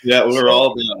Yeah, we're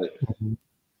all doing it.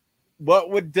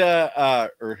 What would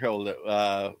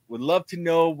Urhilda would love to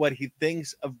know what he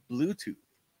thinks of Bluetooth.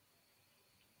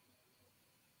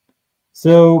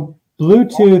 So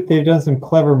Bluetooth, they've done some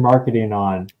clever marketing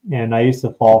on, and I used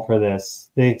to fall for this.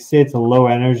 They say it's a low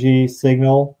energy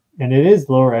signal, and it is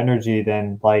lower energy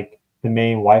than like the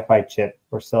main Wi-Fi chip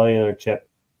or cellular chip.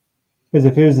 Because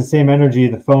if it was the same energy,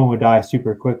 the phone would die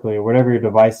super quickly, or whatever your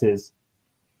device is.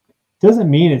 Doesn't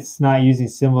mean it's not using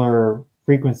similar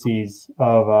frequencies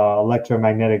of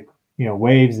electromagnetic,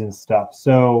 waves and stuff.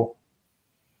 So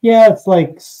yeah, it's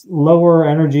like lower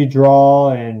energy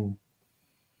draw, and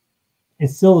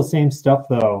it's still the same stuff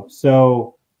though.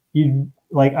 So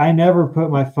I never put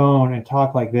my phone and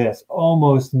talk like this.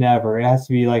 Almost never. It has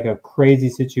to be like a crazy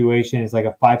situation. It's like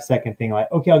a 5-second thing.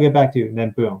 Like, okay, I'll get back to you, and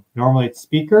then boom. Normally it's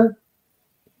speaker,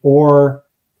 or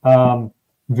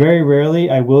very rarely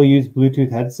I will use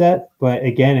Bluetooth headset. But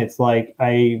again, it's like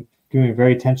I doing it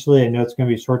very intentionally. I know it's going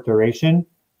to be short duration.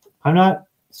 I'm not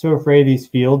so afraid of these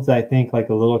fields. I think like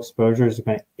a little exposure is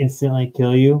going to instantly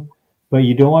kill you, but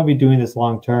you don't want to be doing this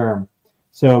long term.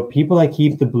 So people that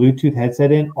keep the Bluetooth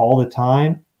headset in all the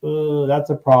time, that's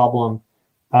a problem.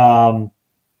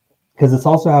 Because it's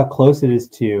also how close it is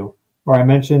to. Or I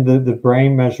mentioned the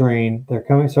brain measuring. They're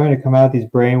starting to come out with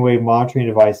these brainwave monitoring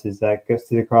devices that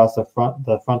goes across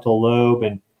the frontal lobe,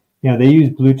 and they use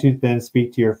Bluetooth then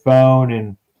speak to your phone,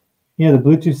 and the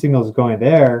Bluetooth signal is going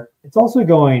there. It's also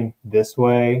going this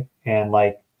way and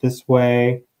like this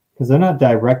way, because they're not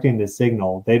directing the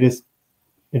signal. It just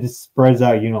spreads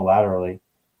out unilaterally.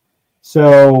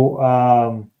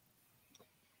 So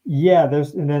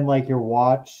and then like your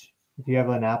watch, if you have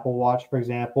an Apple Watch, for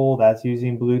example, that's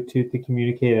using Bluetooth to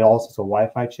communicate. It also has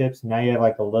Wi-Fi chips. Now you have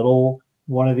like a little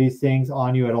one of these things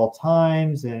on you at all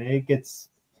times, and it gets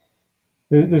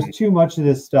there's too much of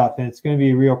this stuff, and it's going to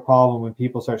be a real problem when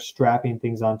people start strapping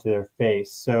things onto their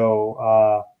face.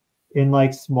 So in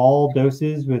like small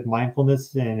doses with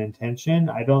mindfulness and intention,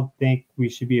 I don't think we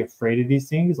should be afraid of these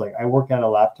things. Like I work at a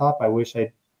laptop. I wish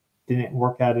I didn't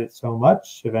work at it so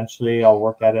much. Eventually I'll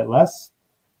work at it less.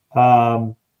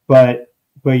 But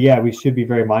yeah, we should be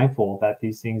very mindful that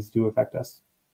these things do affect us.